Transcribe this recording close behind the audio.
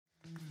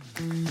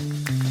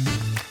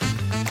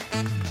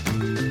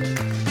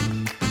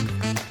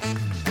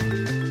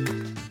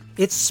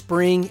It's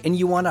spring and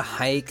you want to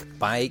hike,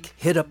 bike,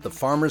 hit up the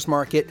farmer's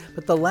market,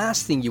 but the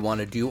last thing you want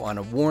to do on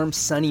a warm,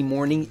 sunny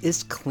morning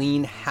is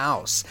clean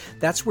house.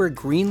 That's where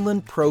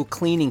Greenland Pro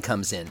Cleaning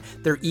comes in.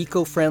 They're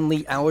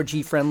eco-friendly,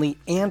 allergy-friendly,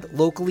 and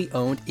locally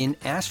owned in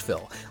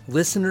Asheville.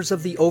 Listeners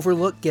of The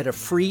Overlook get a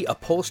free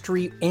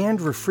upholstery and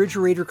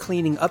refrigerator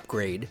cleaning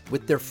upgrade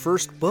with their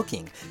first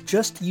booking.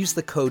 Just use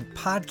the code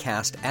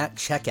PODCAST at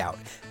checkout.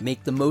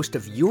 Make the most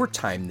of your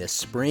time this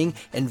spring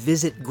and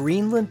visit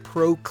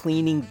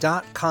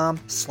greenlandprocleaning.com/overlook.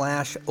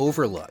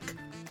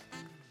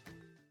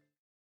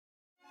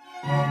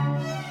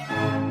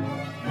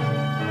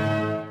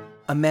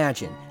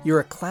 Imagine you're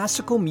a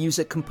classical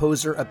music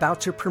composer about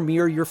to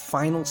premiere your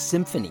final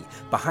symphony.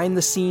 Behind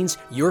the scenes,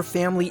 your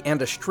family and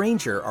a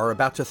stranger are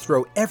about to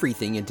throw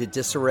everything into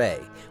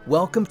disarray.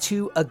 Welcome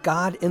to A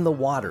God in the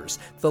Waters,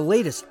 the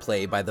latest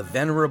play by the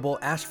venerable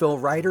Asheville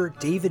writer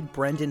David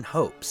Brendan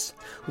Hopes.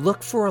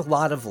 Look for a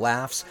lot of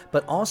laughs,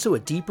 but also a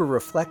deeper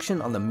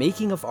reflection on the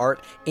making of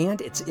art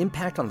and its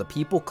impact on the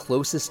people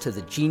closest to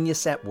the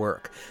genius at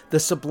work. The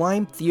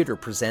Sublime Theater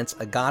presents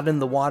A God in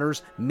the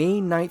Waters May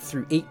 9th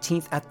through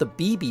 18th at the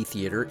BB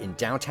Theater in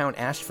downtown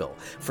Asheville.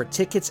 For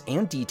tickets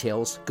and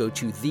details, go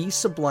to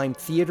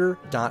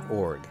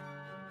thesublimetheater.org.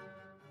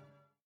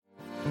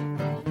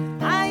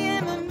 I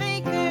am a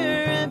maker,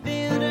 a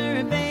builder,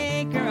 a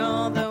baker,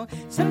 although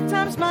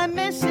sometimes my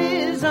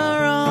messes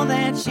are all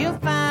that you'll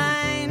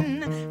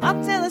find.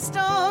 I'll tell a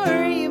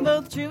story,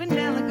 both true and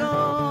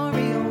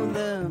allegory. Oh,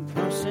 the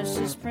process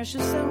is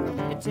precious, so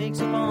it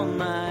takes up all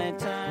my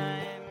time.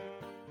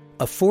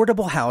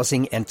 Affordable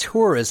housing and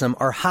tourism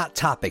are hot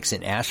topics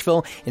in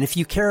Asheville, and if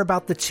you care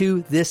about the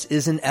two, this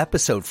is an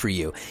episode for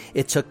you.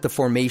 It took the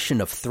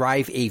formation of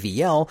Thrive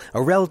AVL,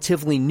 a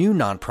relatively new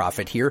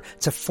nonprofit here,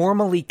 to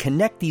formally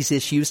connect these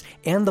issues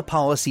and the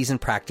policies and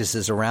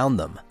practices around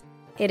them.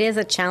 It is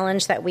a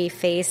challenge that we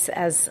face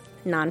as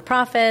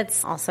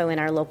nonprofits, also in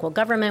our local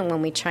government,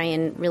 when we try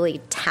and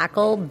really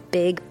tackle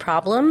big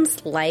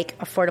problems like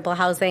affordable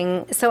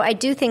housing. So I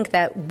do think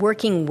that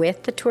working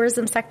with the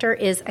tourism sector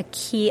is a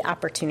key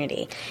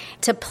opportunity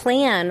to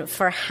plan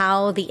for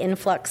how the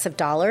influx of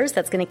dollars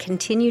that's going to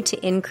continue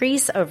to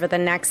increase over the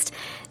next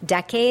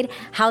decade,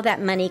 how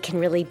that money can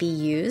really be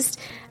used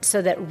so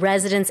that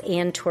residents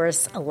and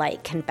tourists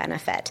alike can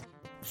benefit.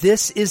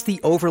 This is The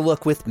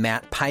Overlook with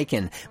Matt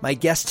Peiken. My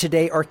guests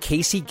today are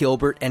Casey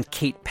Gilbert and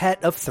Kate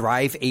Pett of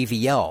Thrive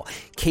AVL.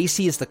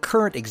 Casey is the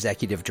current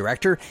executive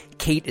director.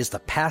 Kate is the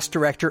past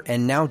director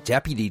and now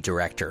deputy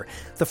director.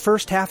 The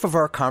first half of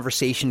our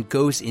conversation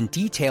goes in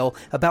detail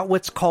about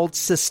what's called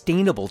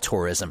sustainable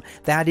tourism.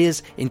 That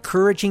is,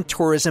 encouraging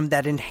tourism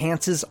that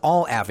enhances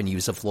all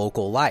avenues of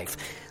local life.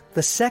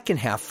 The second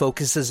half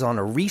focuses on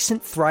a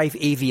recent Thrive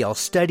AVL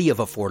study of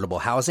affordable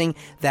housing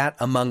that,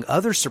 among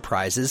other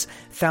surprises,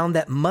 found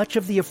that much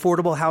of the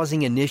affordable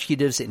housing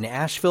initiatives in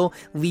Asheville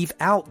leave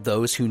out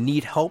those who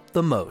need help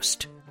the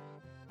most.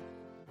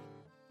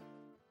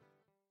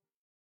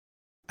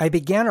 I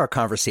began our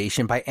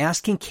conversation by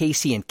asking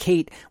Casey and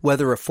Kate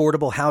whether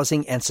affordable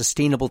housing and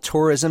sustainable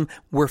tourism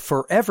were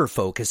forever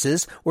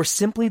focuses or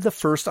simply the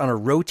first on a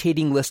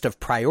rotating list of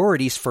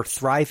priorities for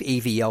Thrive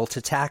AVL to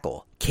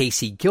tackle.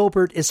 Casey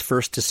Gilbert is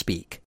first to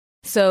speak.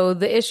 So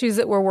the issues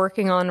that we're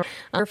working on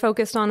are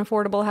focused on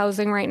affordable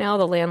housing right now.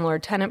 The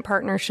Landlord-Tenant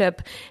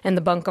Partnership and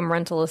the Buncombe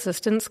Rental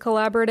Assistance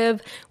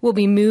Collaborative will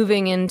be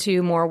moving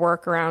into more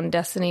work around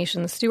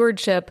destination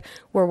stewardship.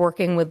 We're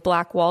working with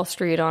Black Wall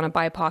Street on a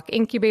BIPOC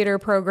incubator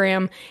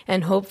program,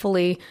 and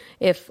hopefully,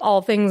 if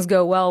all things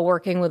go well,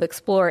 working with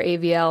Explore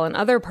AVL and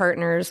other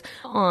partners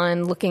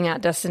on looking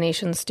at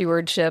destination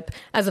stewardship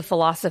as a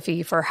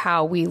philosophy for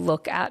how we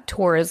look at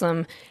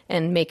tourism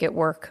and make it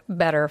work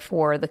better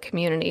for the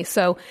community.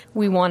 So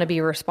we want to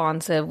be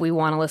responsive. We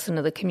want to listen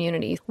to the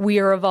community. We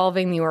are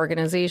evolving. The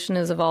organization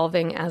is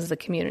evolving as the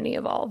community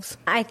evolves.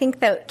 I think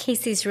that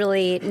Casey's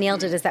really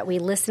nailed it, is that we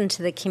listen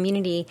to the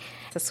community.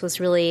 This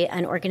was really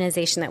an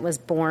organization that was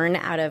born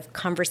out of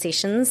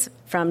conversations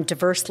from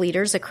diverse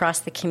leaders across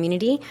the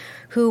community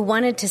who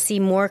wanted to see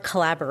more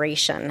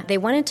collaboration. They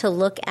wanted to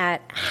look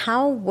at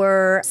how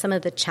were some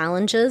of the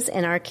challenges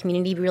in our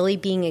community really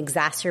being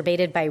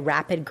exacerbated by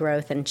rapid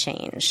growth and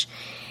change.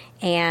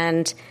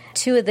 And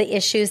two of the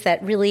issues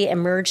that really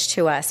emerged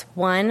to us,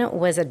 one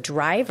was a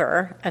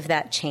driver of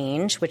that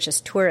change, which is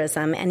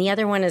tourism, and the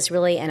other one is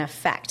really an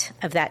effect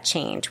of that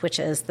change, which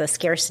is the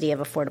scarcity of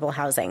affordable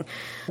housing.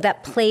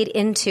 That played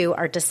into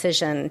our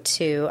decision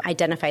to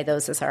identify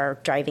those as our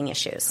driving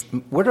issues.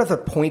 What are the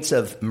points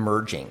of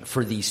merging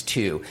for these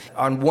two?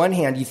 On one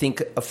hand, you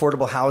think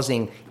affordable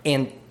housing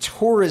and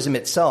tourism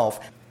itself.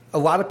 A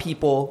lot of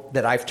people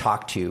that I've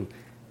talked to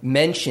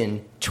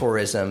mention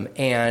tourism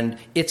and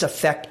its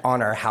effect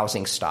on our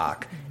housing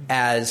stock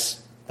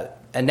as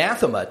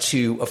anathema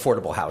to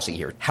affordable housing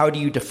here. How do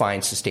you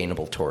define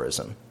sustainable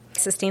tourism?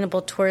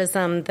 Sustainable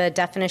tourism, the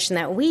definition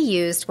that we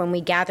used when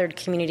we gathered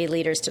community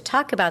leaders to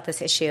talk about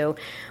this issue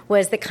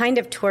was the kind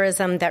of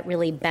tourism that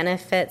really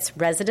benefits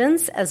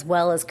residents as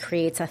well as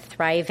creates a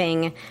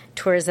thriving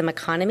tourism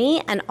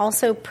economy and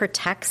also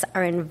protects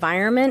our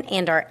environment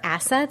and our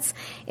assets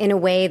in a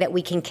way that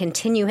we can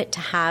continue to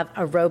have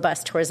a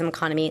robust tourism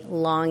economy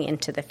long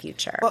into the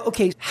future. Well,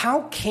 okay,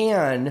 how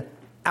can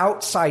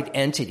outside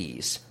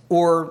entities,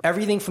 or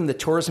everything from the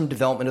Tourism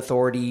Development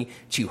Authority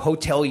to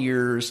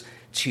hoteliers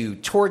to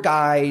tour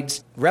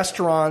guides,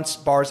 restaurants,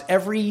 bars,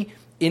 every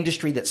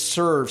industry that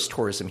serves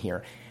tourism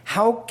here,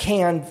 how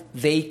can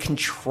they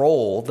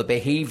control the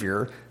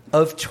behavior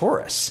of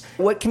tourists?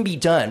 What can be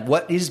done?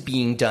 What is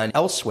being done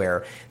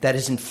elsewhere that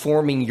is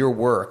informing your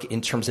work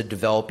in terms of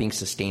developing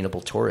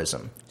sustainable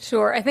tourism?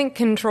 Sure. I think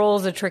control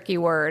is a tricky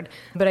word,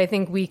 but I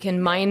think we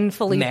can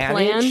mindfully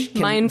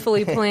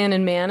plan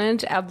and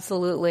manage.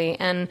 Absolutely.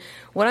 And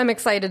what I'm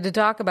excited to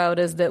talk about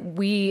is that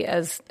we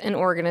as an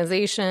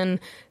organization,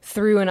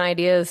 through an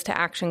Ideas to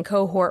Action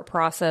cohort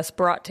process,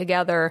 brought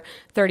together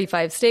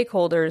 35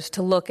 stakeholders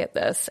to look at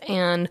this.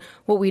 And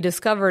what we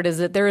discovered is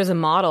that there is a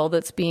model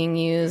that's being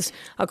used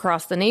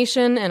across the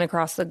nation and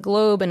across the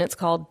globe, and it's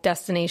called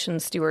destination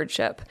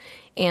stewardship.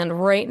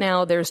 And right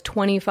now there's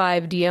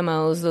 25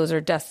 DMOs. Those are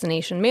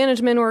destination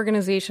management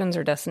organizations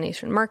or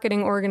destination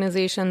marketing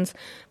organizations.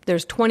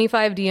 There's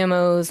 25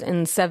 DMOs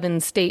and 7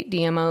 state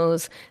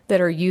DMOs that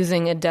are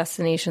using a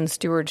destination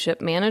stewardship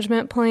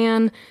management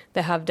plan,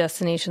 that have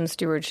destination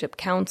stewardship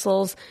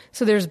councils.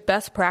 So there's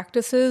best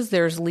practices,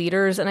 there's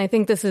leaders, and I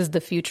think this is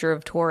the future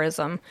of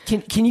tourism.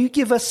 Can you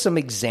give us some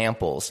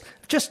examples,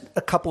 just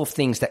a couple of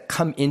things that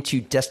come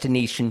into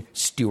destination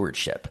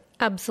stewardship?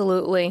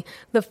 Absolutely.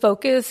 The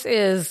focus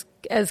is,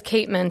 as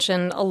Kate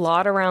mentioned, a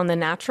lot around the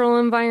natural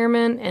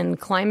environment and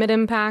climate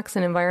impacts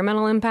and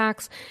environmental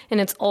impacts. And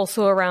it's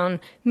also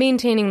around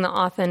maintaining the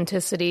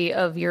authenticity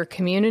of your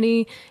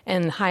community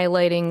and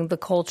highlighting the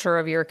culture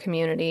of your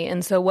community.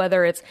 And so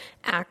whether it's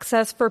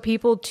access for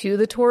people to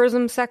the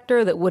tourism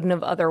sector that wouldn't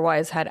have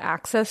otherwise had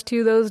access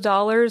to those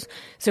dollars,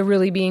 so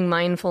really being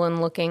mindful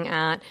and looking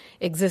at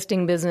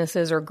existing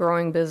businesses or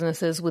growing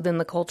businesses within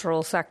the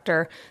cultural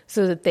sector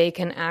so that they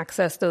can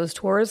access those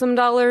tourism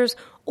dollars,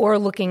 or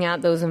looking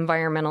at those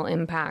environmental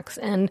impacts.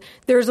 And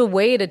there's a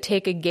way to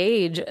take a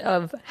gauge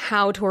of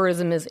how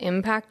tourism is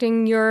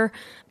impacting your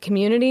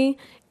community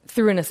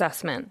through an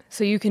assessment.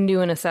 So you can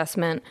do an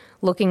assessment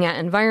looking at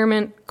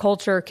environment,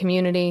 culture,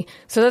 community.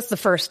 So that's the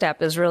first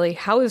step, is really,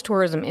 how is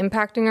tourism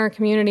impacting our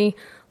community?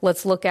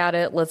 Let's look at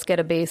it, let's get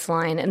a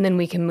baseline, and then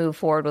we can move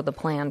forward with a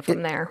plan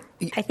from there.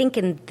 I think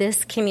in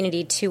this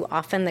community, too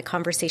often the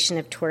conversation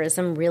of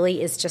tourism really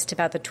is just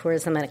about the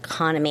tourism and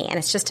economy, and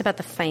it's just about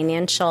the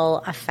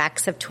financial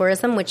effects of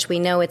tourism, which we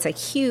know it's a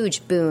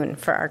huge boon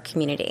for our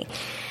community.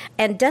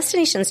 And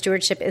destination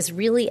stewardship is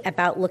really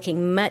about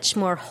looking much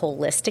more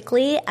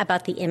holistically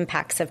about the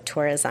impacts of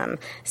tourism.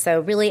 So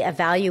really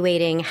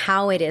evaluating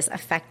how it is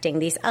affecting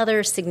these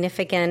other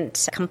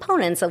significant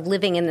components of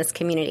living in this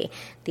community: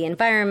 the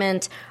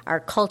environment, our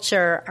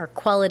culture, our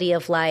quality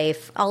of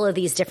life, all of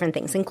these different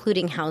things,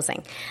 including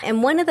housing.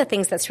 And one of the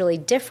things that's really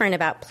different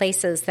about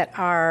places that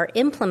are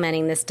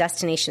implementing this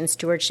destination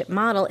stewardship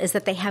model is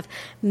that they have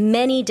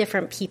many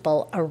different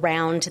people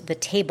around the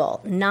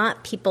table,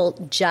 not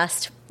people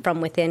just from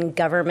within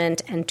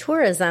government and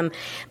tourism,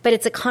 but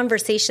it's a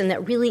conversation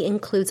that really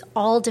includes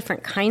all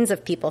different kinds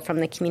of people from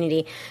the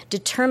community,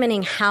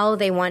 determining how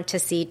they want to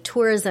see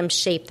tourism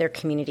shape their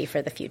community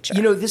for the future.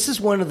 You know, this is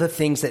one of the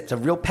things that's a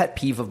real pet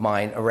peeve of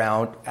mine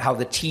around how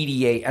the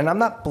TDA, and I'm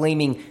not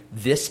blaming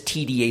this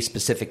TDA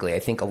specifically. I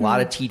think a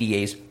lot of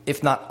TDAs,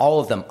 if not all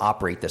of them,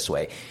 operate this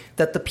way.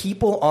 That the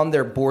people on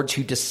their boards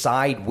who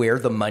decide where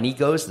the money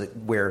goes,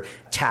 where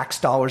tax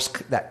dollars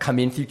that come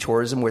in through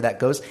tourism, where that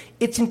goes,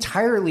 it's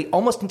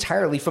almost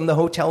entirely from the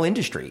hotel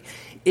industry.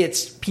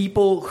 It's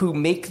people who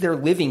make their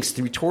livings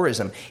through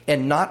tourism,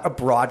 and not a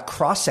broad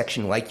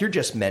cross-section like you're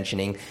just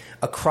mentioning,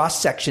 a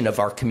cross-section of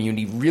our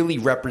community really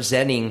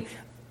representing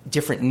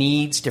different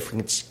needs,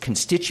 different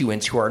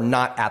constituents who are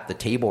not at the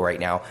table right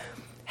now.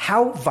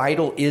 How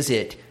vital is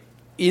it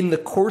in the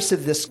course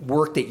of this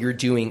work that you're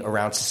doing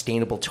around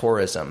sustainable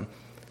tourism,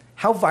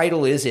 how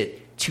vital is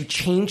it to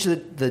change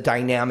the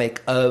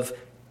dynamic of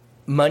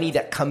money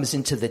that comes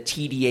into the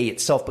TDA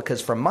itself?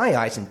 Because from my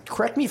eyes, and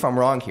correct me if I'm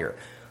wrong here,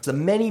 the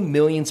many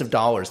millions of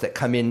dollars that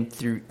come in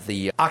through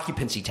the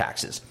occupancy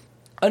taxes,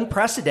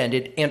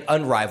 unprecedented and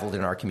unrivaled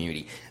in our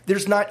community.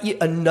 There's not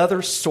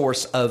another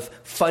source of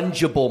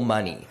fungible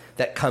money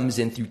that comes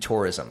in through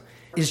tourism.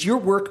 Is your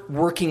work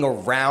working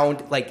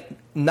around,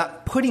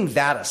 not putting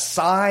that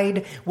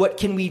aside? What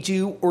can we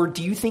do? Or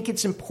do you think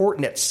it's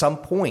important at some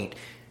point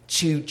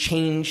to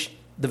change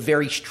the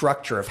very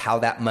structure of how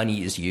that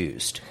money is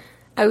used?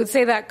 I would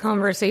say that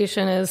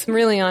conversation is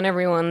really on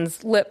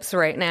everyone's lips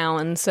right now.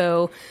 And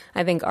so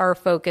I think our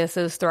focus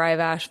as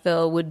Thrive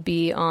Asheville would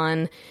be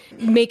on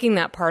making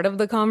that part of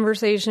the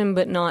conversation,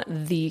 but not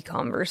the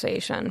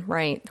conversation,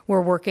 right?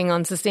 We're working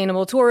on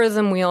sustainable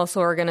tourism. We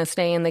also are going to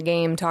stay in the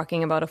game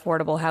talking about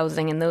affordable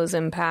housing and those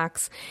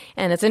impacts.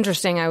 And it's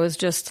interesting. I was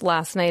just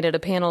last night at a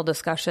panel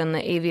discussion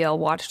that AVL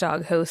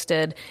Watchdog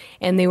hosted,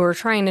 and they were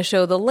trying to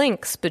show the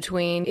links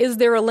between, is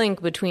there a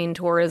link between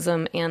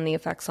tourism and the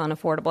effects on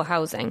affordable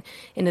housing?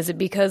 And is it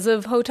because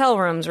of hotel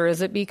rooms, or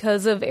is it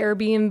because of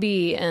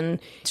Airbnb and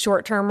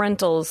short-term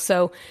rentals?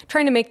 So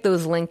trying to make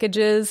those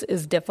linkages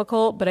is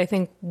difficult, but I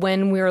think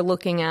when we're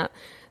looking at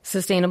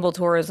sustainable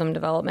tourism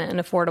development and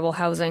affordable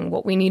housing,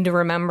 what we need to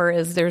remember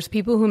is there's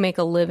people who make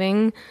a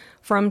living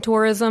from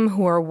tourism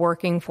who are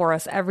working for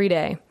us every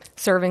day,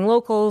 serving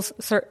locals,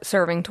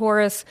 serving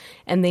tourists,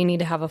 and they need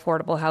to have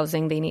affordable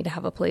housing. They need to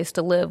have a place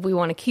to live. We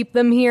want to keep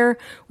them here.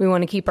 We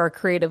want to keep our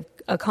creative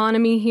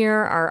economy here,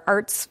 our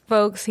arts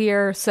folks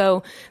here.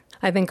 So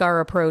I think our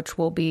approach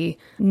will be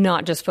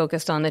not just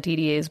focused on the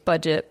TDA's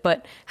budget,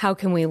 but how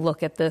can we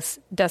look at this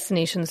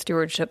destination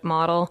stewardship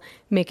model,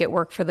 make it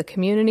work for the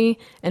community,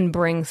 and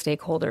bring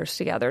stakeholders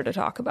together to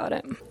talk about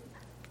it.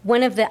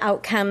 One of the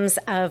outcomes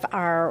of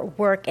our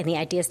work in the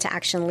Ideas to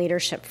Action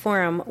Leadership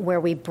Forum, where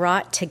we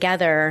brought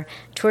together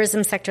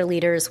tourism sector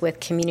leaders with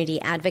community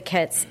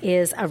advocates,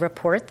 is a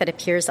report that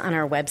appears on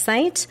our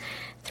website,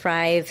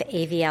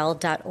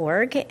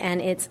 thriveavl.org,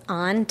 and it's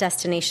on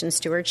destination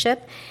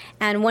stewardship.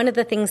 And one of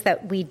the things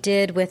that we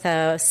did with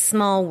a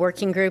small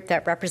working group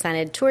that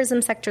represented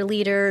tourism sector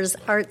leaders,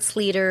 arts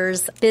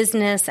leaders,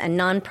 business, and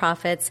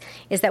nonprofits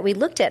is that we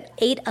looked at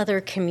 8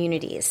 other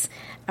communities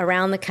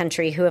around the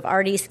country who have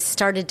already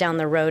started down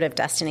the road of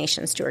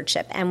destination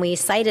stewardship. And we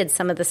cited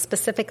some of the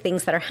specific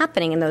things that are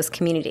happening in those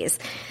communities.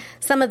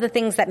 Some of the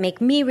things that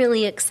make me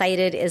really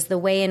excited is the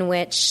way in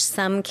which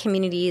some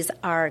communities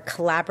are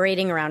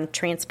collaborating around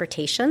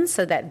transportation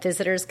so that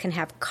visitors can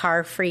have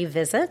car-free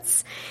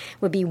visits.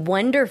 It would be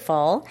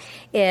wonderful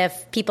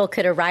if people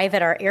could arrive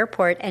at our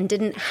airport and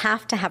didn't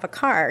have to have a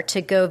car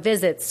to go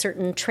visit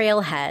certain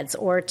trailheads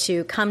or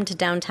to come to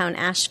downtown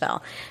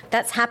Asheville.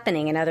 That's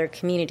happening in other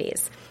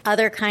communities.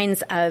 Other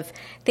kinds of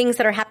things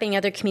that are happening in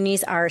other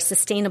communities are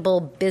sustainable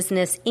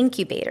business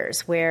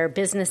incubators, where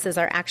businesses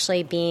are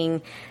actually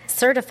being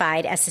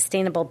certified as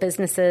sustainable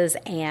businesses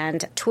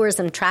and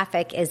tourism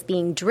traffic is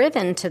being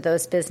driven to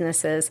those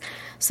businesses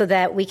so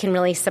that we can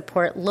really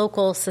support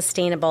local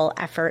sustainable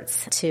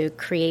efforts to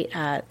create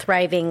a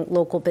thriving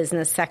local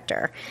business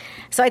sector.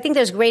 So I think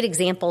there's great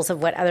examples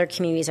of what other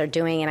communities are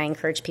doing, and I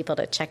encourage people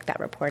to check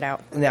that report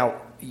out.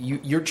 Now,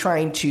 you're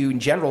trying to, in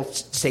general,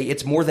 say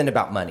it's more than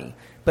about money.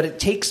 But it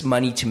takes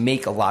money to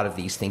make a lot of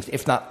these things,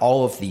 if not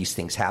all of these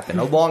things happen,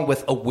 along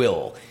with a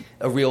will,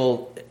 a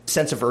real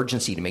sense of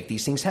urgency to make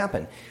these things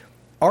happen.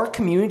 Our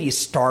community is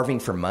starving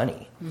for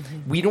money.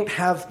 Mm-hmm. We don't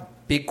have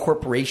big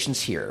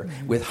corporations here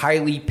with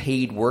highly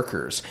paid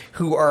workers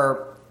who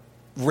are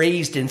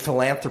raised in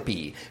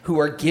philanthropy, who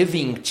are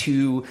giving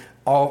to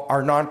all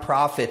our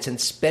nonprofits and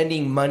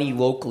spending money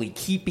locally,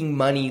 keeping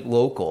money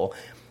local.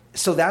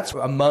 So that's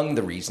among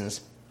the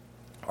reasons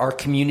our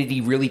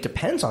community really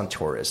depends on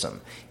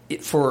tourism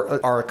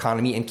for our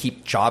economy and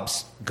keep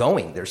jobs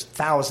going. There's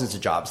thousands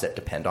of jobs that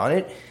depend on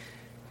it.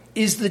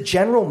 Is the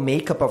general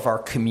makeup of our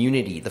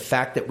community, the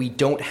fact that we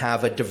don't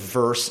have a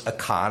diverse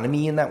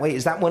economy in that way,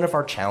 is that one of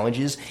our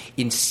challenges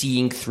in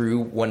seeing through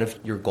one of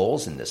your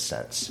goals in this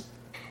sense?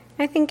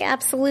 I think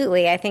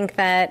absolutely. I think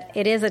that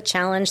it is a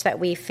challenge that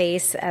we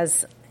face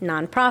as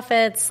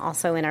nonprofits,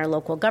 also in our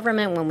local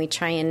government, when we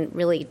try and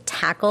really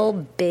tackle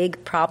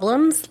big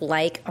problems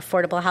like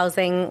affordable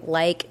housing,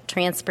 like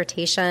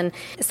transportation.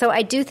 So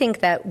I do think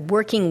that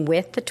working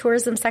with the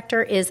tourism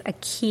sector is a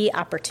key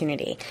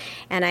opportunity.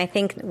 And I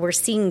think we're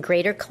seeing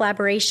greater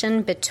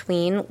collaboration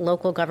between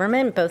local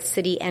government, both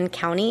city and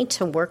county,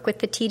 to work with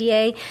the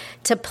TDA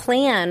to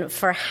plan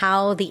for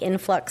how the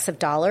influx of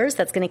dollars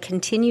that's going to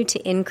continue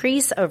to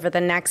increase over the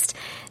next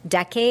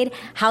decade,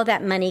 how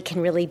that money can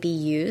really be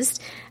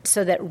used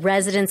so that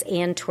residents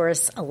and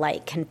tourists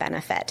alike can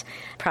benefit.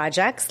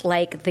 Projects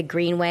like the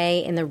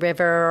Greenway in the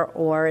river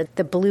or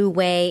the Blue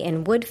Way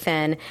in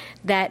Woodfin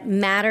that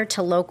matter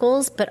to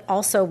locals, but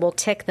also will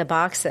tick the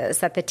boxes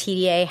that the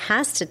TDA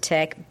has to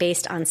tick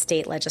based on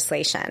state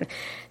legislation.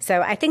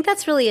 So I think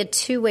that's really a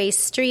two-way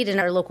street, and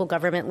our local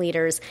government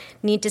leaders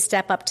need to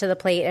step up to the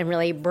plate and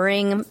really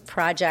bring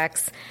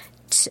projects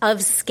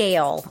of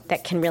scale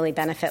that can really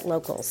benefit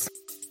locals.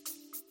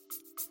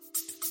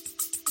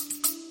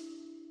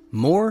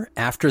 More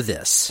after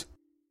this.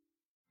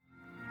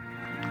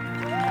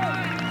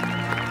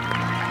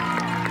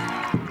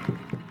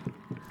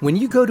 When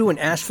you go to an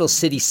Asheville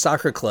City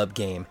Soccer Club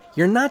game,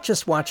 you're not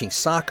just watching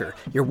soccer,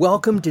 you're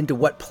welcomed into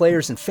what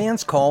players and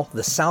fans call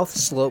the South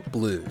Slope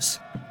Blues.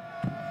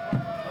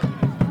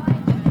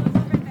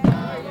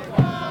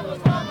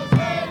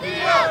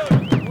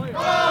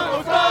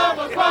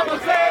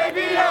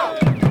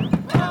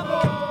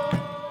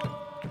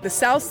 The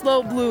South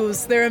Slope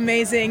Blues, they're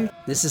amazing.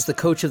 This is the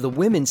coach of the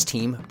women's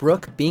team,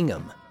 Brooke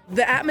Bingham.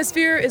 The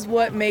atmosphere is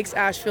what makes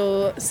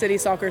Asheville City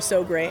Soccer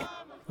so great.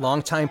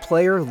 Longtime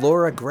player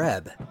Laura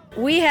Greb.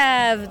 We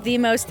have the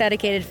most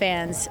dedicated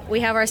fans. We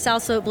have our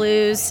South Slope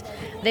Blues.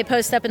 They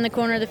post up in the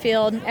corner of the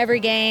field every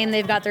game.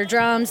 They've got their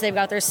drums, they've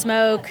got their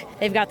smoke,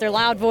 they've got their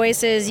loud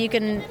voices. You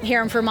can hear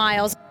them for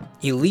miles.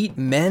 Elite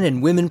men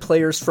and women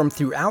players from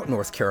throughout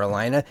North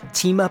Carolina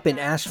team up in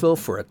Asheville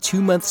for a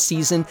 2-month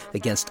season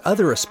against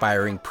other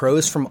aspiring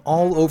pros from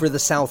all over the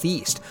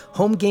Southeast.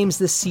 Home games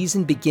this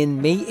season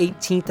begin May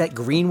 18th at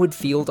Greenwood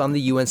Field on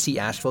the UNC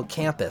Asheville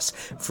campus.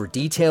 For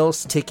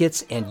details,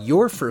 tickets, and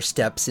your first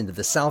steps into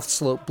the South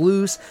Slope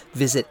Blues,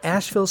 visit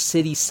Asheville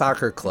City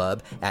Soccer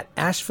Club at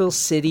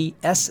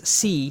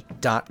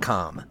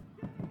ashevillecitysc.com.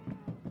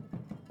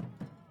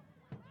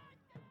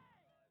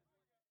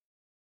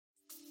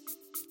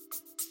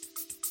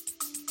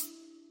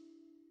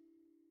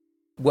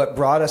 What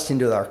brought us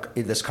into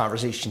this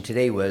conversation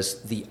today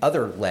was the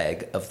other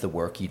leg of the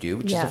work you do,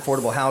 which is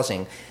affordable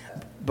housing.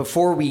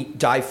 Before we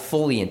dive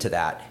fully into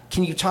that,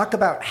 can you talk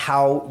about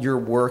how your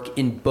work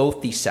in both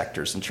these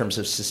sectors, in terms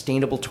of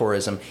sustainable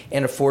tourism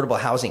and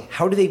affordable housing,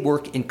 how do they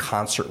work in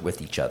concert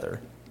with each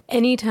other?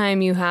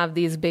 Anytime you have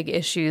these big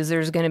issues,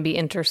 there's going to be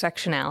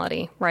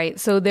intersectionality, right?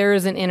 So there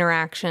is an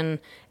interaction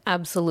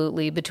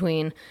absolutely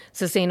between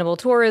sustainable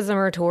tourism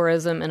or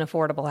tourism and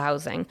affordable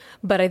housing.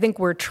 But I think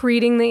we're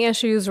treating the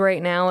issues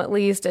right now, at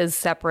least, as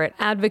separate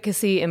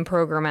advocacy and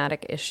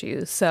programmatic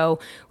issues. So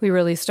we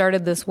really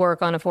started this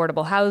work on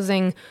affordable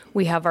housing.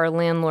 We have our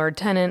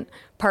landlord-tenant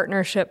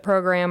partnership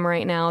program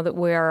right now that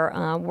we're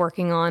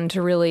working on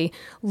to really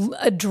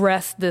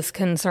address this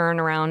concern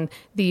around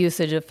the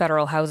usage of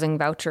federal housing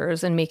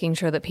vouchers and making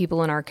sure that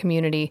people in our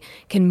community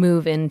can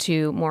move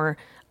into more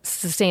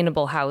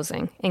sustainable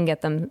housing and get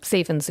them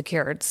safe and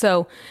secured.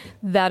 So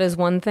that is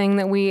one thing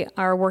that we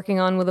are working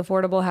on with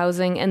affordable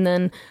housing. And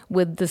then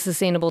with the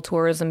sustainable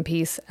tourism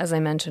piece, as I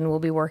mentioned, we'll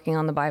be working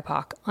on the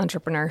BIPOC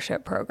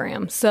entrepreneurship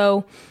program.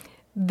 So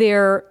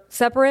they're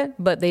separate,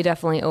 but they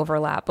definitely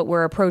overlap. But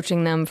we're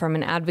approaching them from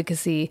an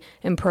advocacy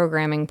and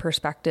programming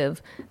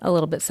perspective a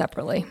little bit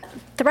separately.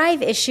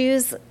 Thrive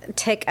issues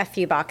tick a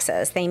few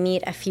boxes. They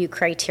meet a few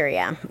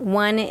criteria.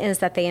 One is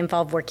that they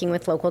involve working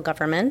with local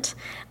government.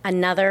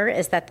 Another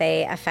is that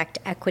they affect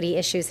equity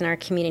issues in our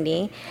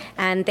community.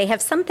 And they have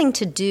something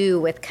to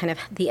do with kind of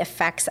the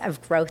effects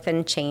of growth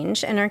and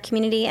change in our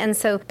community. And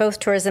so both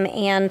tourism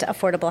and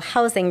affordable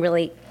housing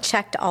really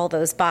checked all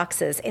those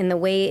boxes in the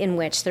way in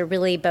which they're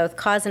really both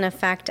cause and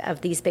effect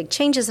of these big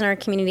changes in our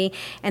community,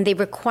 and they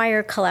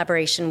require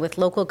collaboration with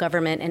local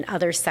government and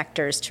other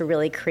sectors to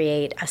really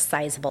create a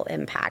sizable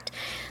impact.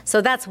 So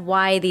that's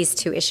why these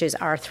two issues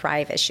are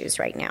Thrive issues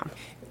right now.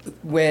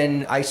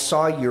 When I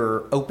saw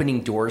your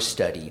opening doors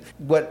study,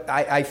 what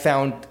I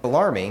found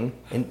alarming,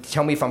 and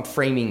tell me if I'm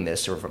framing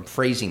this or if I'm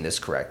phrasing this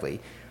correctly,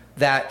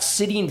 that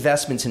city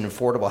investments in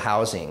affordable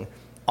housing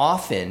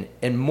often,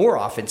 and more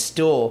often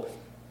still,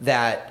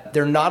 that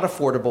they're not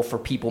affordable for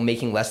people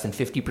making less than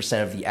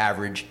 50% of the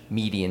average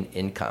median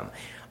income.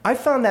 I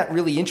found that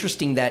really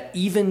interesting, that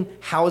even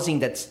housing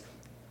that's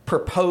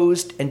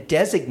proposed and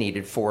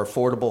designated for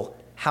affordable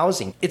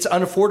housing, it's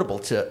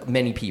unaffordable to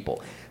many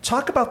people.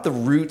 Talk about the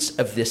roots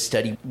of this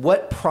study.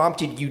 What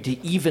prompted you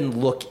to even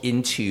look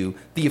into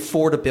the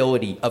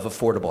affordability of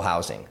affordable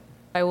housing?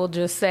 I will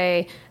just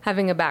say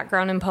having a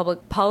background in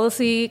public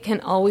policy can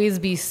always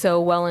be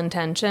so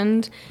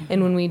well-intentioned.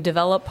 And when we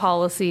develop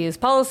policies,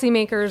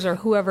 policymakers or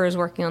whoever is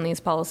working on these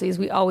policies,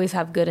 we always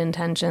have good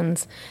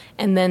intentions.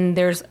 And then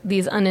there's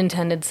these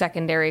unintended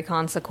secondary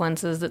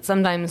consequences that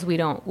sometimes we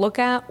don't look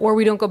at, or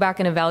we don't go back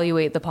and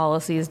evaluate the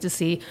policies to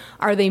see,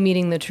 are they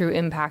meeting the true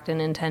impact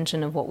and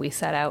intention of what we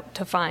set out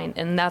to find?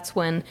 And that's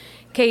when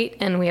Kate,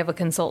 and we have a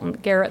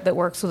consultant, Garrett, that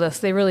works with us,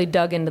 they really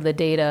dug into the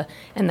data,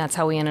 and that's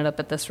how we ended up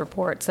at this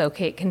report. So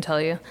Kate can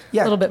tell you a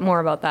little bit more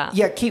about that.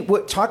 Yeah, Kate,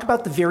 talk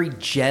about the very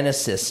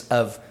genesis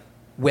of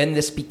when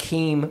this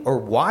became, or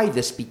why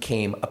this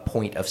became a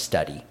point of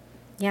study.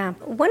 Yeah,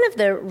 one of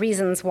the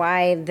reasons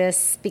why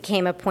this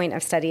became a point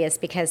of study is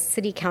because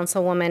City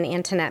Councilwoman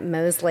Antoinette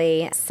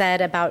Mosley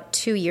said about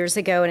 2 years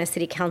ago in a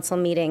City Council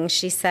meeting,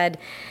 she said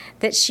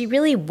that she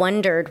really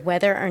wondered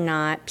whether or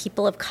not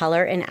people of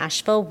color in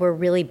Asheville were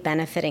really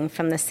benefiting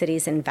from the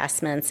city's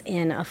investments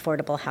in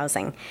affordable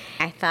housing.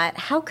 I thought,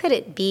 how could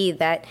it be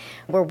that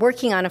we're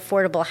working on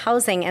affordable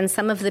housing and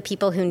some of the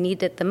people who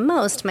need it the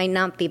most might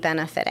not be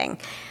benefiting?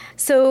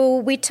 So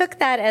we took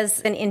that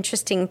as an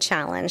interesting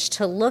challenge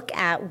to look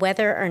at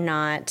whether or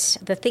not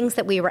the things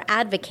that we were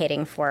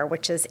advocating for,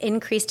 which is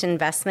increased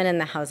investment in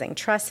the Housing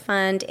Trust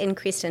Fund,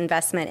 increased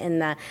investment in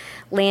the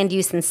Land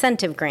Use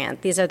Incentive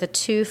Grant. These are the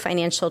two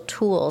financial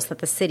tools that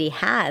the city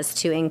has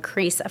to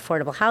increase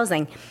affordable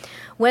housing.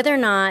 Whether or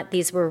not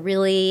these were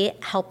really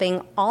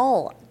helping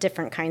all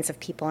different kinds of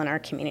people in our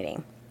community.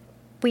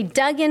 We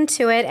dug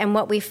into it, and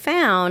what we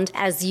found,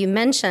 as you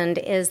mentioned,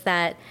 is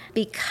that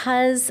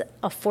because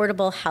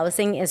affordable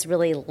housing is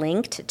really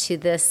linked to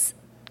this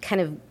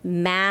kind of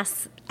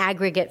mass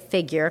aggregate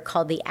figure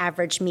called the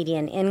average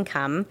median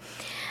income.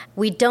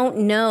 We don't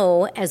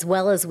know as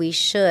well as we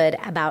should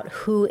about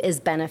who is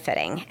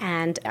benefiting.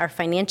 And our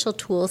financial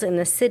tools in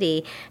the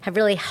city have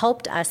really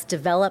helped us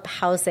develop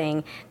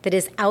housing that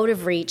is out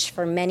of reach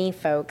for many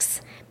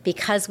folks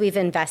because we've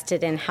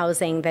invested in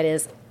housing that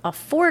is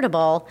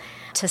affordable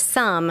to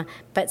some,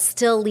 but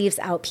still leaves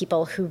out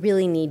people who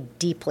really need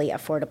deeply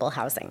affordable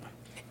housing.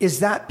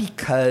 Is that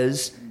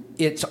because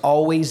it's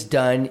always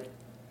done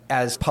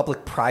as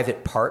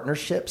public-private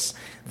partnerships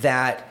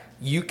that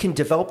you can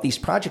develop these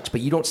projects,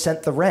 but you don't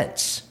set the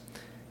rents?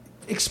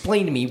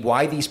 Explain to me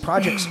why these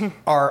projects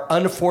are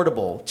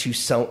unaffordable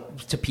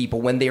to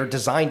people when they are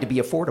designed to be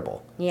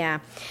affordable. Yeah.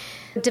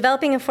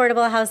 Developing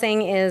affordable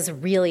housing is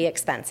really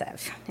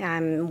expensive.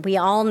 We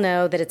all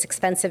know that it's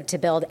expensive to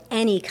build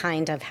any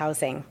kind of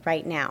housing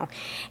right now.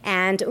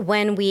 And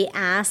when we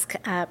ask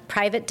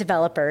private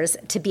developers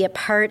to be a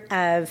part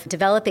of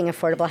developing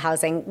affordable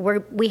housing,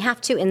 we have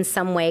to in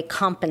some way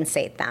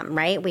compensate them,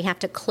 right? We have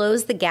to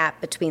close the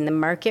gap between the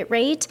market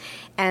rate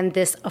and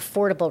this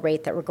affordable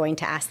rate that we're going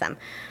to ask them.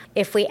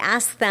 If we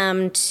ask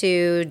them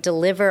to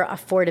deliver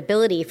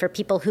affordability for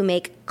people who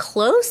make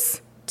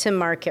close to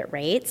market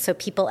rate, so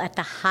people at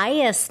the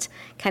highest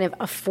kind of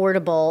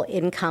affordable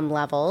income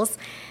levels,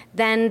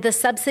 then the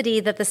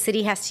subsidy that the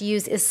city has to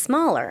use is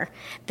smaller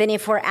than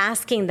if we're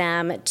asking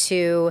them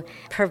to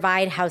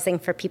provide housing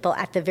for people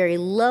at the very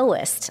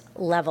lowest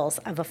levels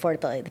of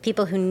affordability, the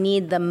people who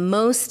need the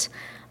most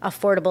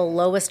affordable,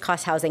 lowest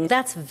cost housing.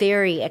 That's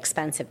very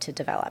expensive to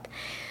develop.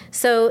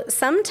 So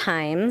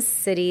sometimes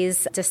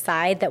cities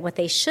decide that what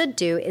they should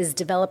do is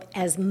develop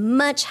as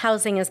much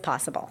housing as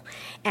possible.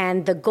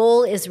 And the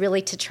goal is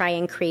really to try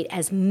and create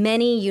as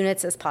many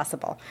units as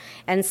possible.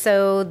 And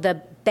so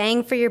the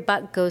bang for your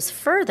buck goes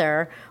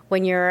further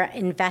when you're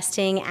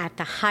investing at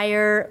the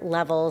higher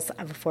levels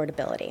of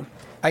affordability.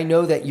 I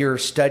know that your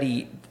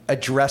study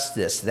addressed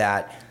this,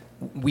 that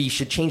we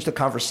should change the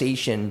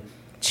conversation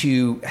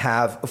to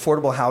have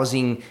affordable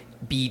housing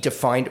be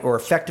defined, or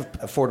effective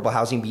affordable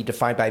housing be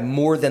defined by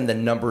more than the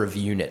number of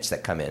units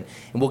that come in.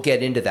 And we'll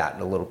get into that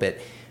in a little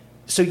bit.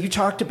 So you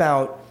talked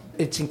about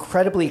it's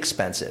incredibly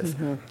expensive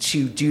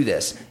to do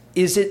this.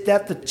 Is it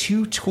that the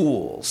two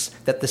tools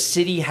that the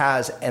city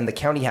has and the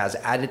county has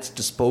at its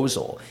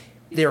disposal,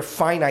 they're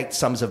finite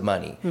sums of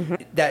money,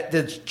 that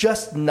there's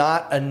just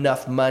not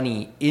enough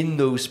money in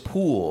those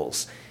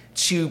pools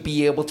to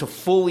be able to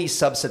fully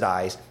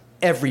subsidize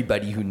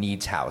everybody who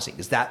needs housing?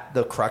 Is that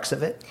the crux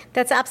of it?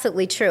 That's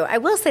absolutely true. I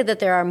will say that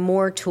there are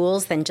more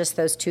tools than just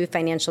those two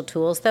financial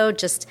tools, though.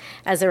 Just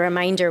as a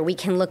reminder, we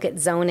can look at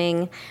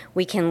zoning,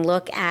 we can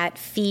look at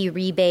fee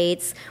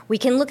rebates, we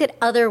can look at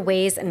other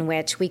ways in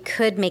which we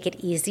could make it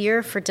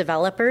easier for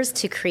developers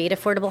to create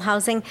affordable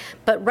housing.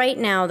 But right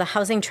now, the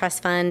Housing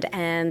Trust Fund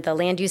and the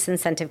Land Use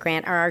Incentive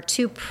Grant are our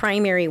two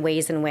primary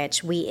ways in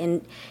which we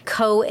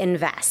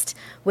co-invest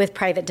with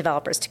private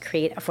developers to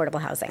create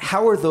affordable housing.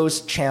 How are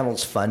those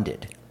channels funded?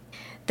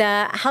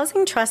 The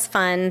Housing Trust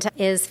Fund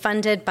is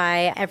funded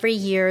by, every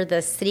year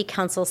the City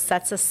Council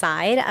sets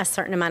aside a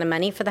certain amount of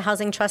money for the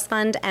Housing Trust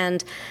Fund,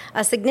 and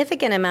a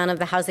significant amount of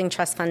the Housing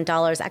Trust Fund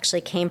dollars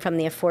actually came from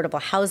the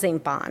Affordable Housing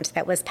Bond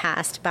that was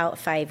passed about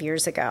 5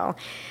 years ago.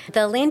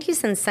 The Land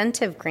Use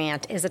Incentive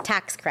Grant is a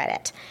tax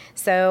credit,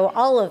 so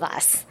all of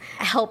us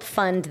help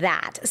fund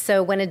that.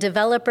 So when a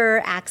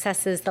developer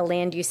accesses the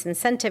Land Use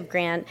Incentive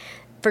Grant,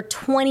 for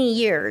 20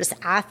 years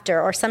after,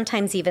 or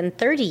sometimes even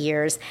 30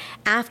 years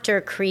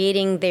after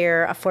creating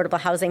their affordable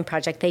housing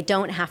project, they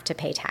don't have to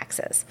pay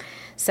taxes.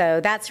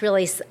 So that's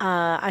really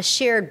a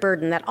shared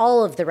burden that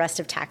all of the rest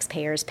of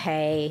taxpayers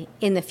pay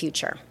in the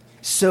future.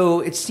 So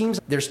it seems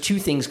there's two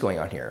things going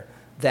on here.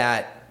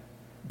 That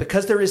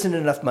because there isn't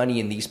enough money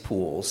in these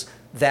pools,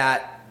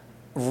 that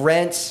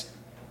rents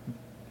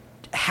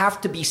have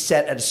to be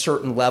set at a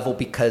certain level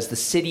because the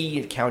city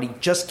and county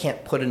just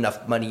can't put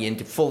enough money in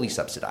to fully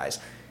subsidize.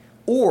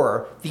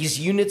 Or these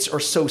units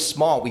are so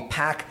small, we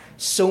pack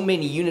so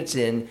many units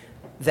in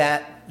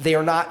that they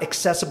are not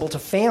accessible to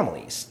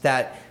families,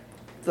 that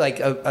like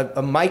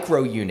a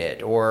micro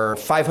unit or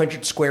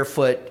 500 square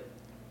foot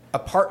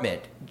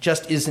apartment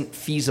just isn't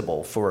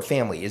feasible for a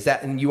family. Is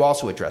that, and you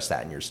also address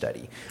that in your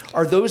study.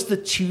 Are those the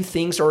two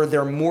things, or are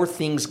there more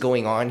things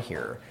going on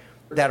here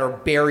that are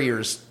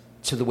barriers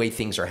to the way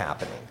things are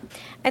happening?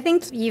 I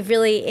think you've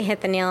really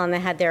hit the nail on the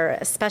head there,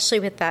 especially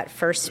with that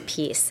first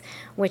piece,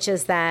 which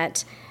is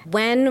that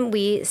when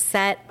we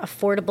set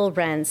affordable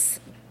rents,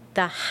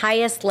 the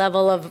highest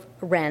level of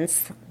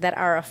rents that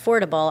are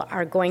affordable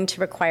are going to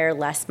require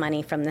less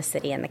money from the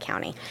city and the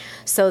county.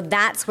 So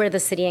that's where the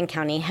city and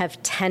county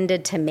have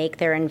tended to make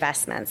their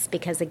investments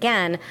because,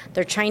 again,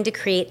 they're trying to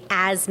create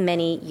as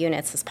many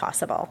units as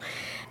possible.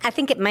 I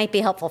think it might be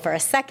helpful for a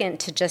second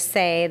to just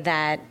say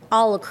that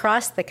all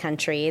across the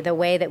country, the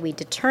way that we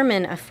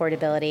determine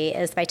affordability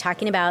is by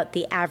talking about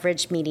the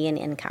average median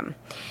income.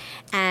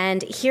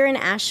 And here in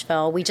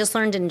Asheville, we just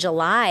learned in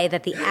July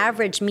that the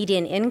average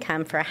median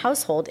income for a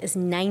household is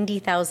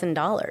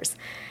 $90,000.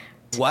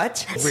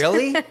 What?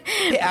 Really?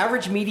 The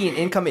average median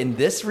income in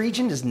this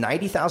region is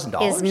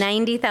 $90,000? Is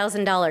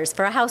 $90,000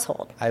 for a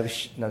household. I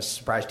was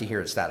surprised to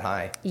hear it's that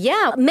high.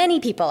 Yeah, many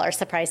people are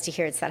surprised to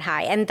hear it's that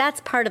high. And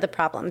that's part of the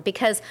problem,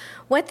 because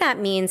what that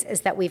means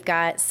is that we've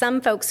got some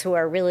folks who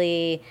are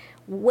really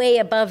way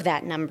above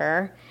that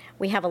number.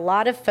 We have a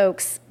lot of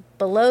folks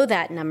below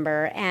that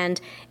number.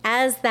 And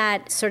as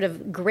that sort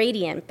of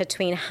gradient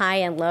between high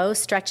and low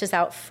stretches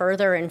out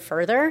further and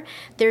further,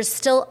 there's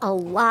still a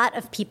lot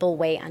of people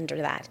way under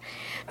that.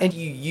 And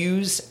you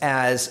use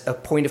as a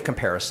point of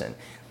comparison,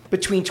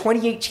 between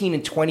 2018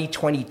 and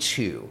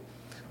 2022,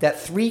 that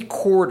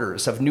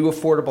 3/4 of new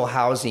affordable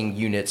housing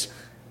units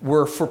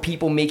were for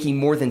people making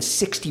more than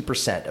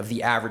 60% of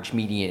the average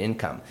median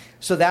income.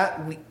 So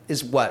that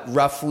is what,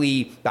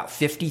 roughly about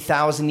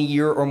 $50,000 a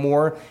year or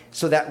more.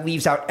 So that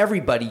leaves out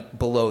everybody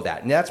below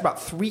that. And that's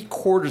about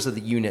 3/4 of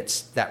the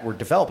units that were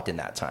developed in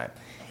that time.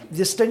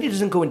 The study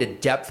doesn't go into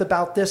depth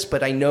about this,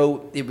 but I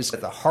know it was at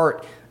the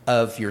heart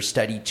of your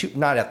study, too,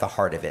 not at the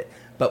heart of it,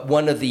 but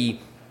one of the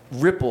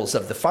ripples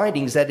of the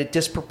findings that it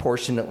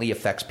disproportionately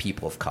affects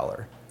people of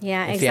color.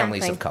 Yeah, and exactly.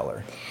 Families of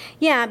color.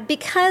 Yeah,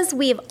 because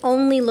we've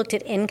only looked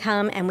at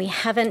income and we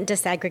haven't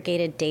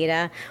disaggregated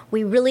data,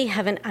 we really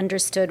haven't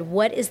understood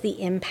what is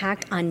the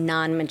impact on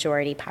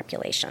non-majority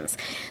populations.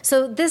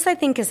 So this, I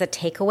think, is a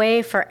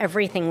takeaway for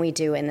everything we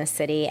do in the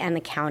city and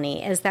the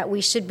county, is that we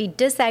should be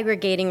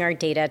disaggregating our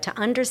data to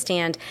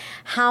understand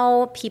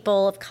how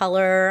people of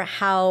color,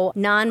 how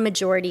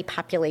non-majority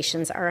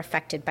populations are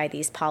affected by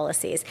these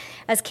policies.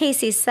 As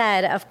Casey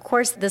said, of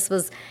course, this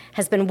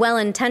has been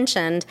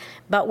well-intentioned,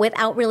 but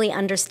without really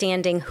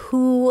understanding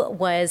who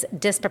was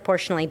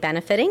disproportionately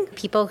benefiting,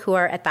 people who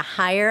are at the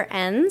higher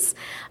ends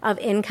of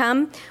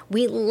income,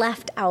 we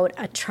left out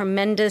a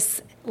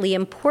tremendously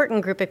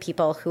important group of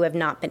people who have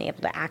not been able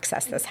to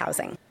access this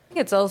housing.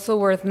 It's also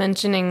worth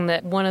mentioning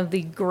that one of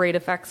the great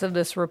effects of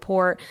this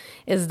report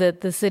is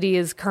that the city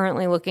is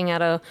currently looking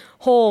at a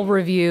whole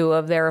review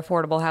of their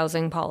affordable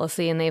housing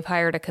policy, and they've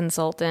hired a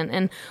consultant.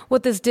 And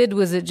what this did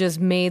was it just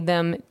made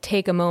them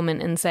take a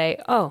moment and say,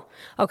 oh,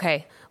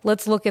 okay,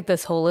 let's look at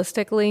this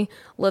holistically.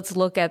 Let's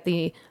look at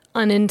the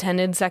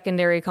unintended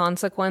secondary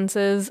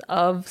consequences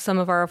of some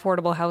of our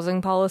affordable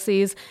housing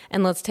policies,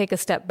 and let's take a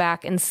step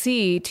back and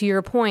see, to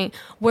your point,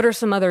 what are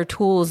some other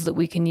tools that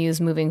we can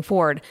use moving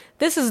forward.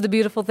 This is the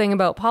beautiful thing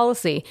about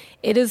policy.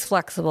 It is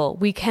flexible.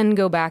 We can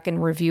go back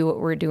and review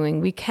what we're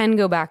doing. We can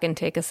go back and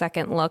take a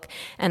second look,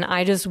 and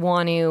I just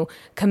want to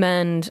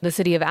commend the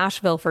city of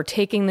Asheville for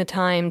taking the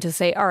time to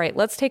say, all right,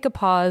 let's take a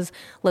pause.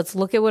 Let's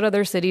look at what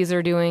other cities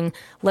are doing.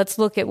 Let's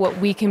look at what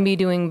we can be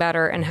doing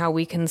better and how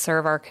we can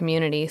serve our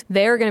community.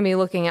 They're going to be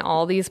looking at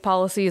all these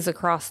policies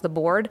across the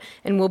board,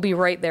 and we'll be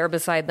right there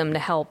beside them to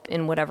help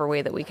in whatever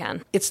way that we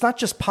can. It's not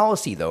just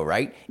policy, though,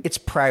 right? It's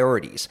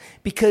priorities.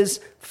 Because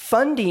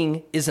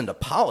funding isn't a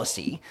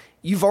policy.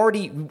 You're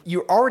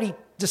already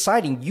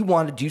deciding you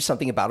want to do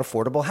something about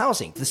affordable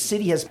housing. The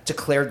city has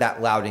declared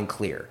that loud and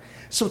clear.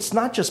 So it's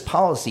not just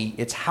policy,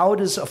 it's how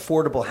does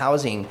affordable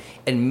housing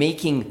and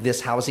making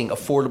this housing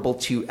affordable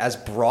to as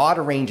broad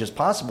a range as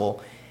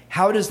possible,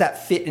 how does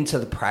that fit into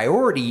the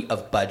priority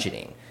of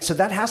budgeting? So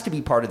that has to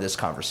be part of this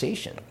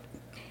conversation.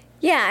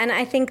 Yeah, and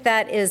I think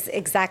that is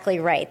exactly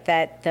right,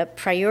 that the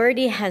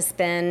priority has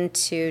been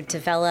to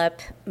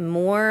develop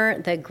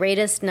the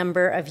greatest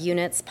number of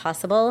units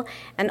possible.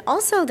 And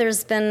also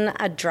there's been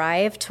a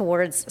drive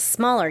towards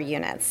smaller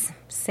units,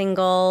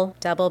 single,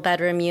 double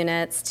bedroom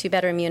units,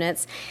 2-bedroom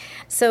units.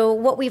 So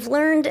what we've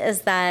learned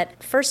is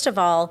that, first of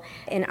all,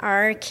 in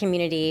our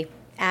community,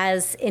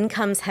 as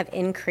incomes have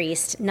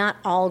increased, not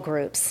all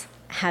groups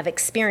have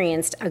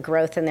experienced a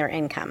growth in their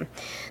income.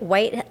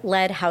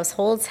 White-led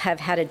households have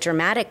had a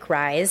dramatic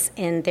rise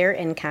in their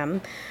income,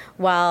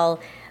 while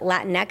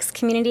Latinx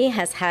community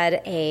has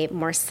had a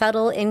more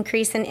subtle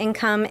increase in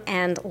income,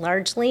 and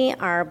largely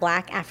our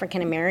Black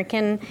African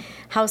American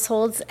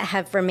households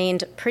have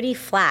remained pretty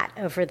flat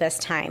over this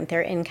time,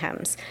 their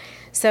incomes.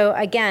 So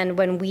again,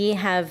 when we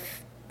have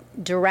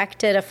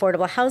directed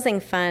affordable housing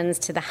funds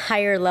to the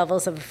higher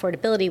levels of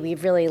affordability,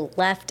 we've really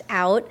left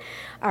out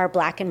our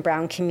Black and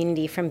brown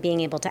community from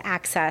being able to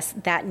access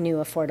that new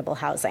affordable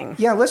housing.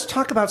 Yeah, let's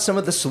talk about some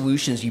of the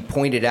solutions you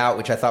pointed out,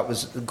 which I thought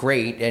was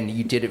great, and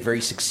you did it very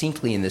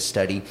succinctly in this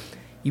study.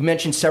 You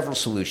mentioned several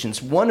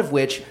solutions, one of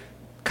which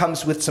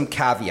comes with some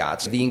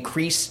caveats, the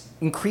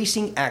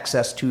increasing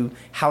access to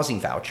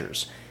housing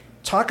vouchers.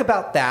 Talk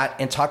about that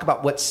and talk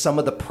about what some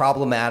of the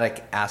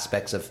problematic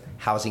aspects of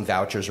housing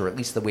vouchers, or at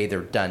least the way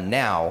they're done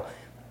now.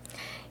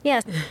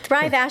 Yes,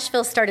 Thrive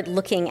Asheville started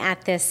looking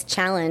at this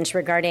challenge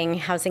regarding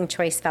housing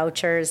choice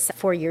vouchers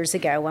 4 years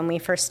ago when we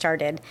first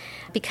started,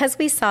 because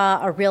we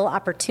saw a real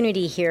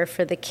opportunity here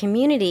for the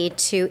community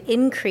to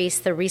increase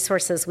the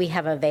resources we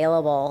have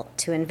available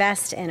to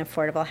invest in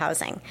affordable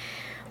housing.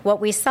 What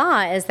we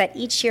saw is that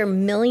each year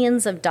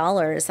millions of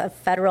dollars of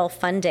federal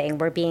funding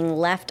were being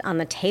left on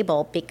the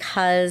table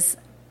because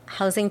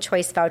housing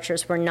choice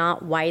vouchers were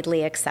not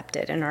widely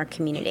accepted in our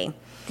community.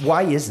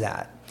 Why is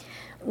that?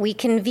 We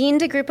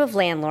convened a group of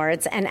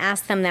landlords and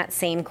asked them that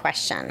same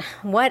question.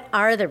 What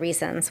are the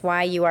reasons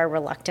why you are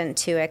reluctant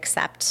to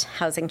accept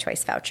housing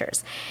choice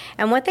vouchers?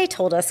 And what they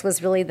told us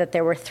was really that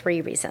there were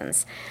 3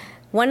 reasons.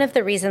 One of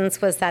the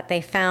reasons was that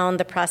they found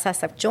the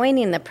process of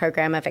joining the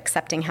program of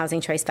accepting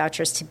housing choice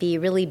vouchers to be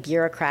really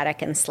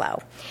bureaucratic and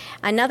slow.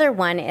 Another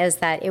one is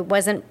that it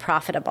wasn't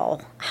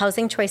profitable.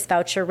 Housing choice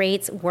voucher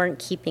rates weren't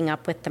keeping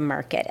up with the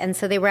market, and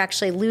so they were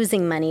actually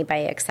losing money by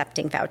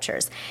accepting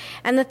vouchers.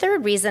 And the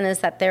third reason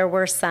is that there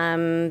were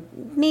some,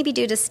 maybe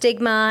due to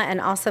stigma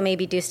and also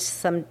maybe due to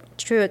some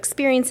true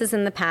experiences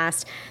in the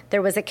past,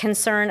 there was a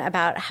concern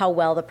about how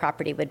well the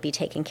property would be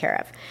taken care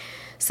of.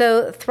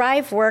 So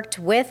Thrive worked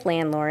with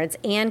landlords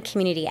and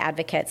community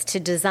advocates to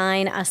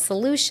design a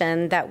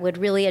solution that would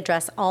really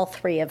address all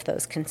 3 of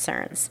those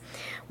concerns.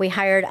 We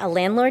hired a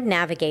landlord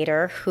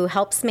navigator who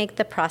helps make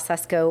the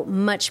process go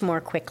much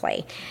more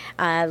quickly.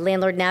 A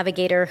landlord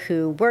navigator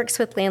who works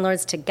with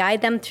landlords to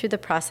guide them through the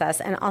process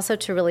and also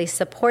to really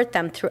support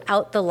them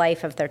throughout the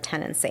life of their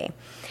tenancy.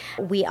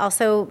 We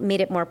also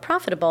made it more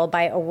profitable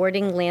by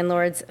awarding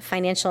landlords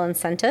financial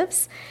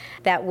incentives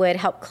that would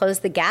help close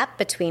the gap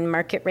between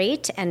market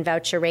rate and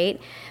voucher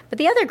rate. But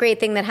the other great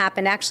thing that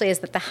happened actually is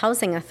that the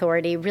Housing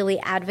Authority really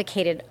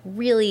advocated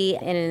really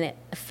in an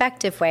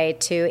effective way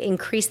to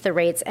increase the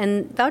rates.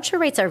 And voucher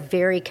rates are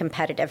very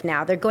competitive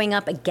now. They're going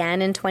up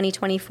again in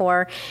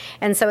 2024.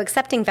 And so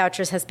accepting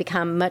vouchers has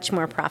become much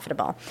more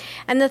profitable.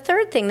 And the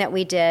third thing that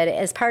we did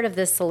as part of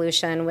this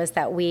solution was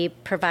that we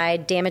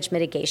provide damage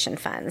mitigation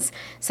funds.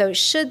 So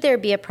should there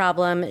be a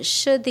problem,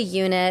 should the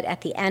unit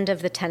at the end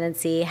of the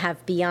tenancy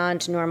have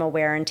beyond normal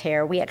wear and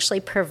tear, we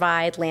actually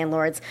provide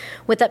landlords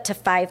with up to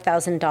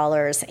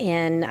 $5,000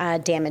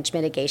 in damage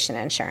mitigation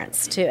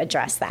insurance to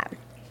address that.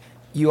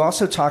 You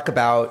also talk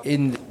about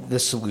in the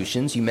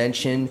solutions, you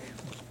mentioned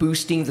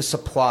boosting the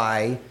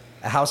supply,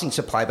 housing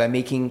supply, by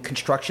making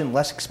construction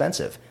less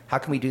expensive. How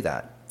can we do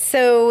that?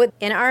 So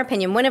in our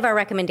opinion, one of our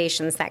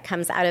recommendations that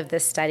comes out of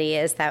this study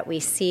is that we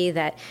see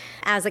that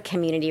as a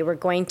community, we're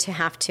going to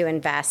have to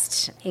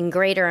invest in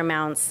greater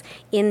amounts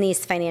in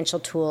these financial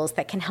tools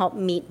that can help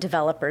meet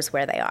developers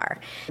where they are.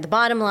 The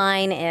bottom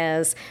line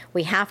is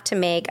we have to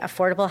make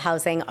affordable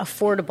housing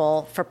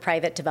affordable for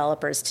private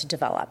developers to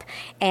develop.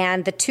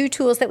 And the 2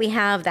 tools that we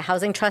have, the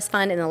Housing Trust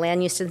Fund and the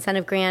Land Use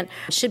Incentive Grant,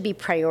 should be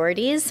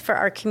priorities for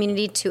our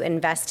community to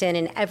invest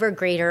in ever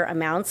greater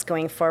amounts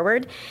going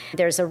forward.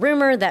 There's a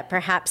rumor that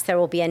perhaps there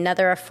will be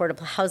another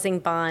affordable housing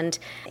bond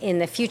in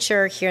the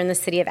future here in the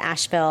city of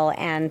Asheville,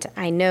 and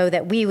I know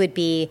that we would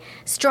be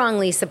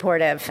strongly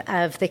supportive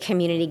of the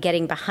community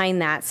getting behind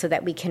that so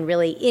that we can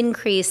really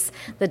increase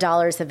the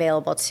dollars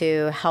available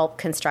to help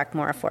construct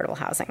more affordable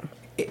housing.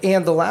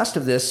 And the last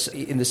of this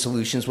in the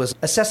solutions was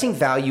assessing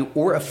value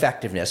or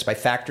effectiveness by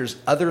factors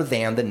other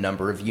than the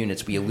number of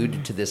units. We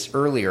alluded to this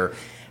earlier.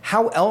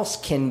 How else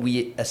can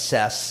we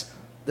assess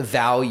the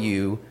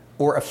value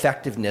or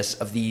effectiveness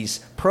of these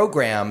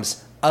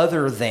programs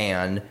other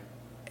than,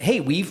 hey,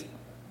 we've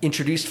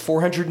introduced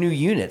 400 new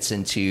units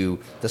into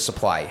the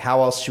supply?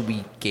 How else should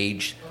we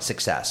gauge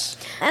success?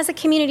 As a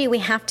community, we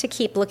have to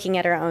keep looking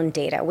at our own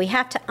data. We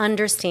have to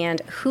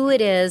understand who it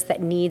is that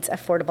needs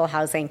affordable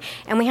housing,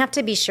 and we have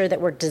to be sure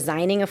that we're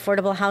designing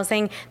affordable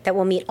housing that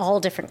will meet all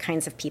different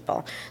kinds of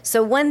people.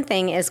 So one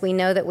thing is we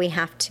know that we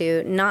have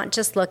to not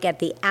just look at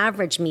the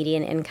average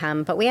median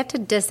income, but we have to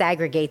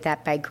disaggregate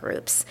that by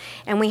groups.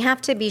 And we have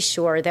to be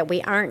sure that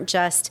we aren't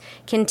just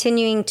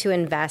continuing to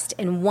invest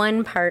in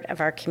one part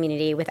of our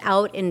community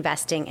without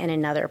investing in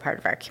another part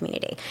of our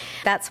community.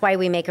 That's why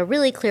we make a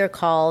really clear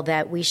call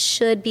that we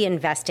should be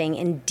investing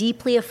in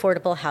deeply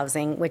affordable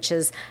housing, which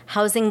is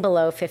housing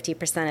below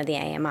 50% of the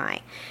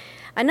AMI.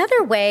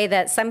 Another way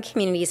that some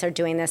communities are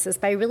doing this is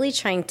by really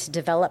trying to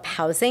develop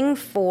housing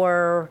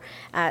for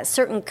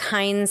certain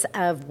kinds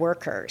of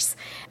workers.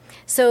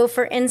 So,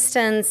 for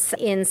instance,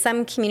 in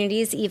some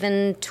communities,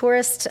 even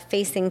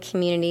tourist-facing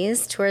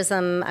communities,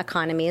 tourism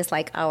economies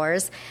like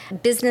ours,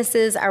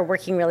 businesses are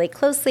working really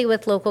closely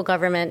with local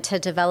government to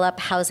develop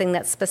housing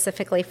that's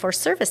specifically for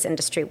service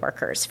industry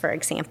workers, for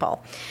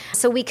example.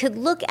 So we could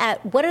look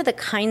at what are the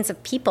kinds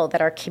of people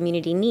that our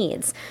community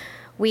needs.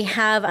 We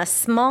have a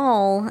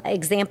small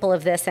example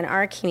of this in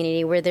our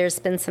community where there's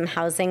been some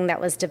housing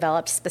that was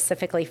developed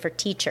specifically for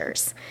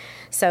teachers.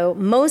 So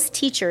most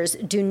teachers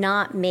do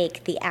not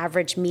make the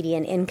average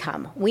median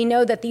income. We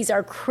know that these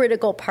are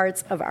critical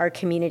parts of our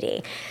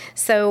community.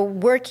 So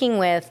working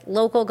with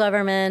local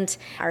government,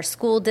 our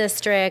school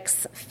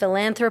districts,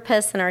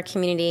 philanthropists in our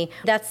community,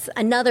 that's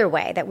another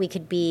way that we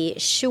could be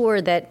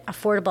sure that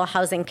affordable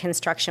housing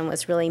construction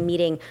was really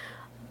meeting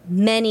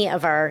many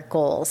of our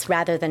goals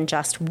rather than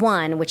just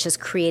one, which is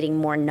creating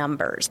more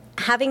numbers.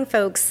 Having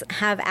folks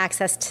have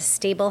access to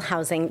stable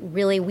housing,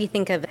 really we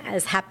think of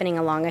as happening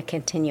along a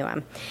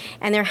continuum.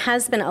 And there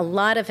has been a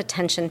lot of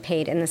attention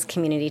paid in this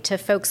community to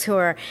folks who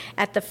are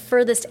at the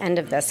furthest end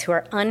of this, who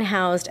are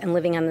unhoused and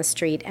living on the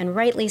street, and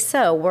rightly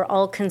so. We're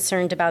all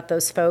concerned about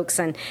those folks,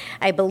 and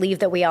I believe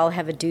that we all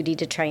have a duty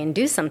to try and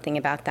do something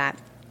about that.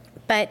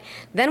 But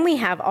then we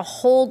have a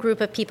whole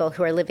group of people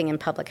who are living in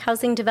public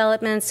housing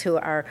developments, who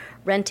are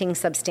renting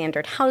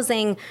substandard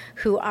housing,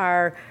 who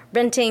are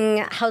renting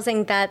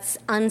housing that's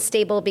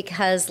unstable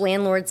because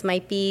landlords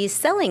might be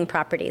selling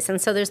properties.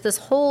 And so there's this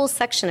whole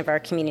section of our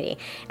community.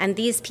 And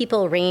these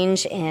people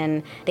range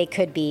in, they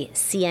could be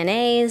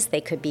CNAs,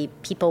 they could be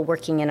people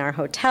working in our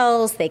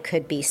hotels, they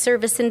could be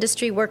service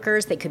industry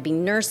workers, they could be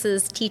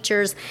nurses,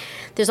 teachers.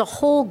 There's a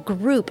whole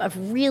group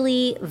of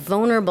really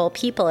vulnerable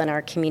people in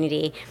our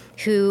community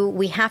who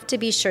we have to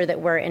be sure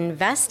that we're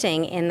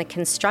investing in the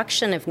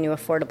construction of new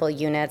affordable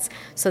units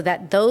so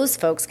that those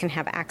folks can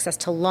have access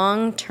to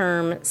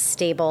long-term,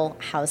 stable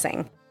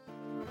housing.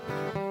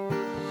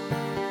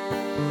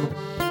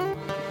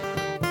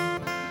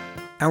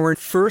 Our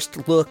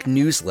First Look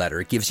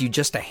newsletter gives you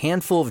just a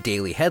handful of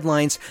daily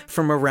headlines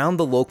from around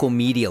the local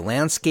media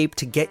landscape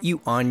to get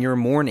you on your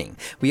morning.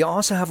 We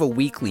also have a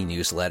weekly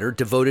newsletter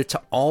devoted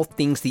to all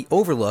things The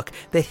Overlook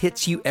that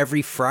hits you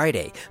every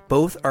Friday.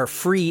 Both are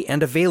free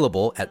and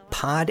available at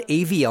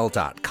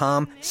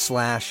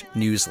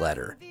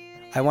podavl.com/newsletter.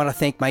 I want to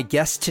thank my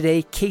guests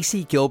today,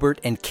 Casey Gilbert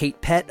and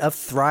Kate Pett of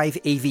Thrive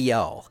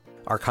AVL.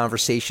 Our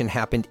conversation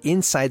happened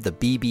inside the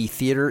BB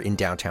Theater in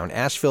downtown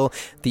Asheville.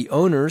 The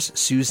owners,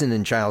 Susan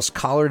and Giles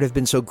Collard, have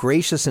been so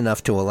gracious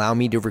enough to allow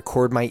me to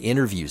record my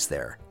interviews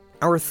there.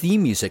 Our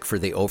theme music for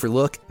The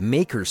Overlook,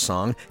 Maker's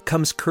Song,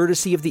 comes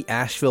courtesy of the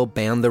Asheville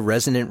band The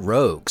Resonant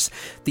Rogues.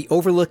 The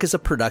Overlook is a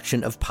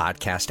production of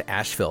Podcast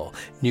Asheville.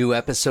 New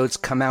episodes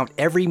come out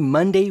every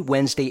Monday,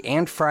 Wednesday,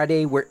 and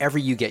Friday wherever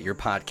you get your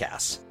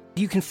podcasts.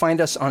 You can find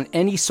us on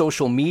any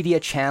social media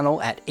channel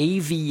at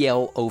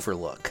AVL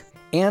Overlook.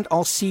 And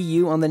I'll see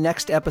you on the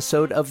next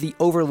episode of The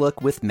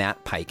Overlook with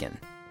Matt Peiken.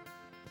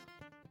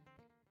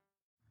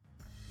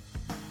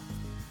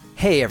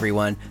 Hey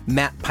everyone,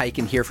 Matt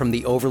Peiken here from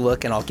The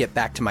Overlook, and I'll get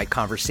back to my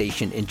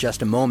conversation in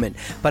just a moment.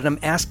 But I'm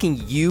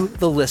asking you,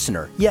 the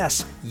listener,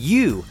 yes,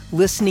 you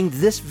listening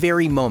this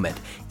very moment,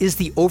 is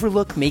The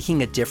Overlook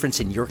making a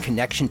difference in your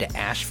connection to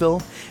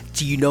Asheville?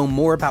 Do you know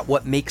more about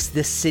what makes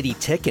this city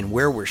tick and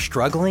where we're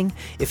struggling?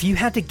 If you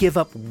had to give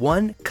up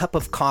 1 cup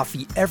of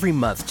coffee every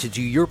month to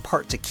do your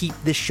part to keep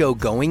this show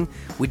going,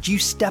 would you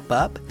step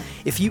up?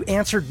 If you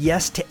answered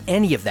yes to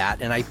any of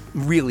that, and I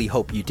really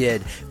hope you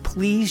did,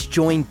 please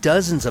join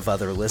dozens of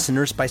other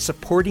listeners by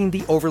supporting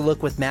The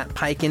Overlook with Matt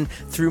Peiken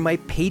through my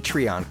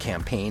Patreon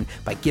campaign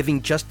by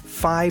giving just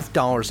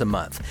 $5 a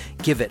month.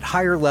 Give it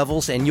higher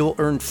levels and you'll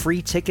earn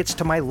free tickets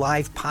to my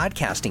live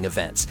podcasting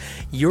events.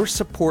 Your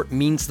support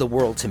means the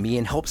world to me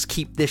and helps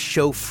keep this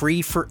show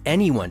free for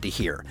anyone to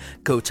hear.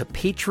 Go to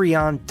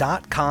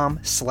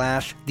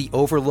patreon.com/The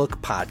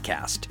Overlook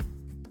Podcast.